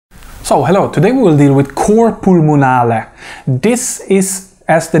So, hello, today we will deal with Cor Pulmonale. This is,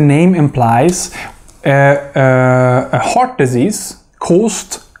 as the name implies, a heart disease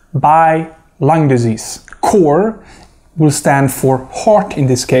caused by lung disease. Cor will stand for heart in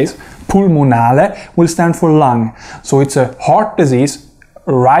this case, pulmonale will stand for lung. So it's a heart disease,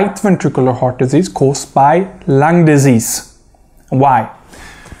 right ventricular heart disease caused by lung disease. Why?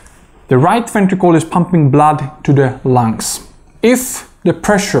 The right ventricle is pumping blood to the lungs. If the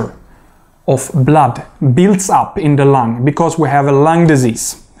pressure of blood builds up in the lung because we have a lung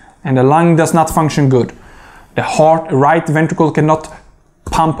disease and the lung does not function good, the right ventricle cannot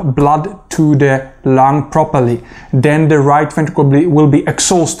pump blood to the lung properly, then the right ventricle will be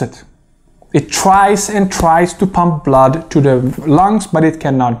exhausted. It tries and tries to pump blood to the lungs, but it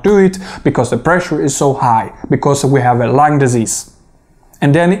cannot do it because the pressure is so high, because we have a lung disease.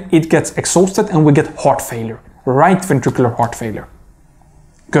 And then it gets exhausted and we get heart failure, right ventricular heart failure.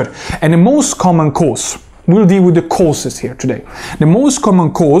 Good. And the most common cause, we'll deal with the causes here today. The most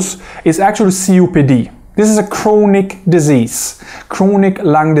common cause is actually COPD. This is a chronic disease, chronic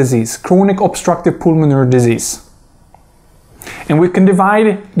lung disease, chronic obstructive pulmonary disease. And we can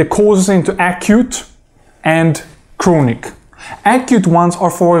divide the causes into acute and chronic. Acute ones are,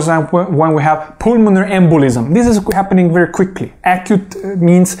 for example, when we have pulmonary embolism. This is happening very quickly. Acute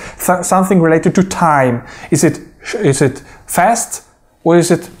means something related to time. Is it fast? Or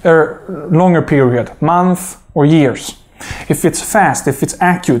is it a longer period, month or years? If it's fast, if it's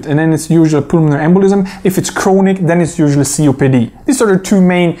acute, and then it's usually pulmonary embolism. If it's chronic, then it's usually COPD. These are the two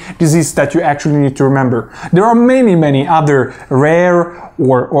main diseases that you actually need to remember. There are many other rare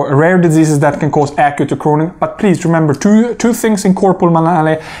or rare diseases that can cause acute or chronic, but please remember two things in Cor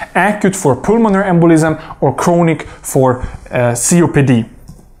Pulmonale: acute for pulmonary embolism or chronic for COPD.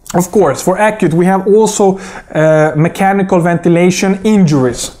 Of course, for acute, we have also mechanical ventilation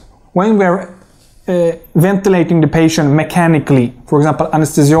injuries. When we're ventilating the patient mechanically, for example,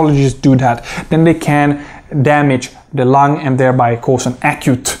 anesthesiologists do that, then they can damage the lung and thereby cause an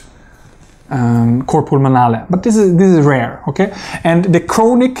acute Cor Pulmonale. But this is rare, okay? And the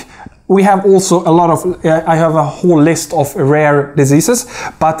chronic, we have also a lot of, I have a whole list of rare diseases,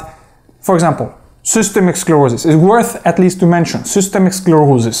 but for example, systemic sclerosis is worth at least to mention. Systemic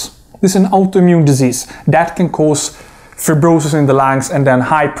sclerosis. This is an autoimmune disease that can cause fibrosis in the lungs and then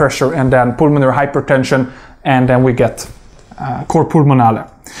high pressure and then pulmonary hypertension, and then we get Cor Pulmonale.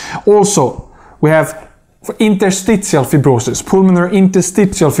 Also, we have interstitial fibrosis, pulmonary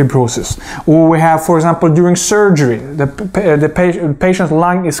interstitial fibrosis. Or we have, for example, during surgery, the patient's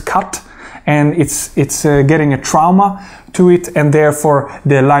lung is cut and it's getting a trauma to it, and therefore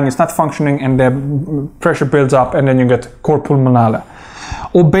the lung is not functioning and the pressure builds up, and then you get Cor Pulmonale.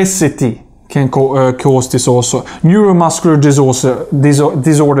 Obesity can cause this also. Neuromuscular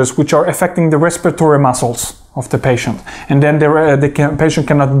disorders which are affecting the respiratory muscles of the patient, and then the patient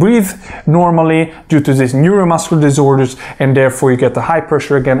cannot breathe normally due to these neuromuscular disorders, and therefore you get the high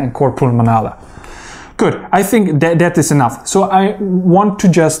pressure again and Cor Pulmonale. Good, I think that is enough. So I want to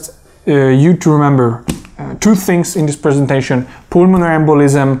just you to remember two things in this presentation: pulmonary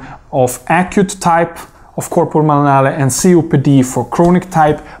embolism of acute type of Cor Pulmonale and COPD for chronic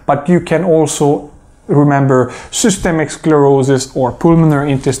type, but you can also remember systemic sclerosis or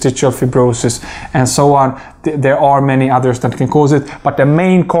pulmonary interstitial fibrosis and so on. There are many others that can cause it, but the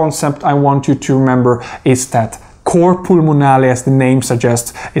main concept I want you to remember is that Cor Pulmonale, as the name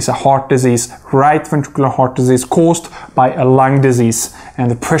suggests, is a heart disease, right ventricular heart disease caused by a lung disease,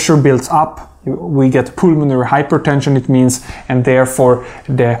 and the pressure builds up. We get pulmonary hypertension, it means, and therefore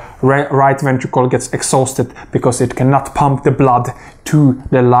the right ventricle gets exhausted because it cannot pump the blood to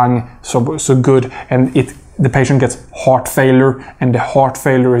the lung so good, and the patient gets heart failure, and the heart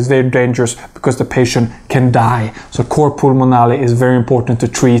failure is very dangerous because the patient can die. So Cor Pulmonale is very important to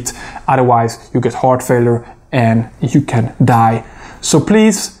treat, otherwise you get heart failure and you can die. So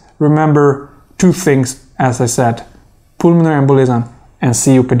please remember two things, as I said: pulmonary embolism and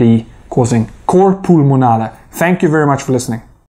COPD causing Cor Pulmonale. Thank you very much for listening.